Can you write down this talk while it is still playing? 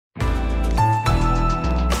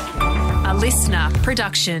listener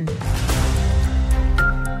production.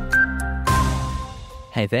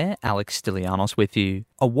 Hey there, Alex Stylianos with you.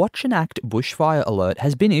 A Watch and Act bushfire alert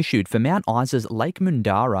has been issued for Mount Isa's Lake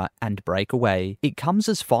Mundara and Breakaway. It comes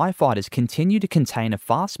as firefighters continue to contain a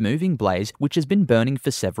fast-moving blaze which has been burning for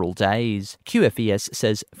several days. QFES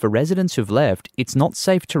says for residents who've left, it's not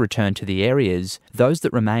safe to return to the areas. Those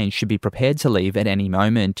that remain should be prepared to leave at any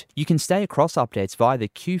moment. You can stay across updates via the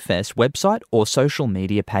QFES website or social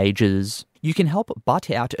media pages. You can help butt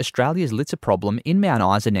out Australia's litter problem in Mount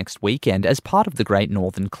Isa next weekend as part of the Great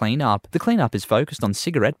Northern Cleanup. The cleanup is focused on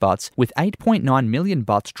cigarette butts, with 8.9 million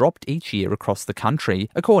butts dropped each year across the country,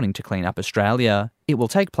 according to Clean Up Australia. It will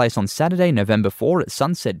take place on Saturday, November 4 at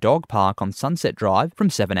Sunset Dog Park on Sunset Drive from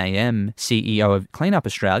 7am. CEO of Clean Up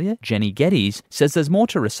Australia, Jenny Geddes, says there's more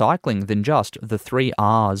to recycling than just the 3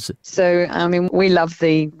 Rs. So, we love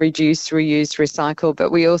the reduce, reuse, recycle,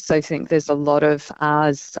 but we also think there's a lot of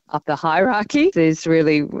Rs up the hierarchy. There's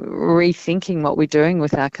really rethinking what we're doing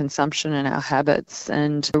with our consumption and our habits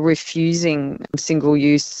and refusing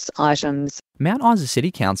single-use items. Mount Isa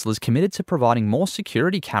City Council is committed to providing more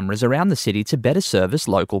security cameras around the city to better service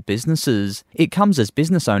local businesses. It comes as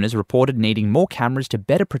business owners reported needing more cameras to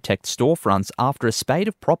better protect storefronts after a spate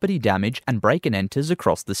of property damage and break-and-enters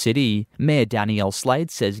across the city. Mayor Danielle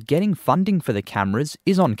Slade says getting funding for the cameras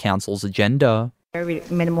is on Council's agenda. Very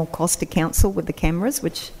minimal cost to Council with the cameras,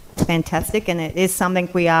 which is fantastic, and it is something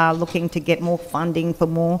we are looking to get more funding for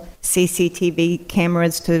more CCTV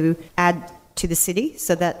cameras to add to the city,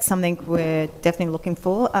 so that's something we're definitely looking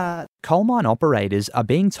for. Coal mine operators are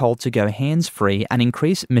being told to go hands-free and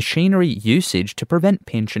increase machinery usage to prevent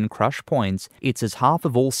pinch and crush points. It's as half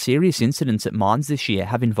of all serious incidents at mines this year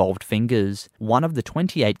have involved fingers. One of the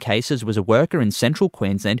 28 cases was a worker in central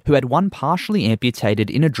Queensland who had one partially amputated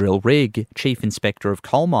in a drill rig. Chief Inspector of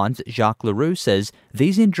Coal Mines, Jacques Leroux, says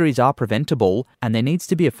these injuries are preventable and there needs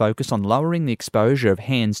to be a focus on lowering the exposure of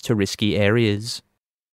hands to risky areas.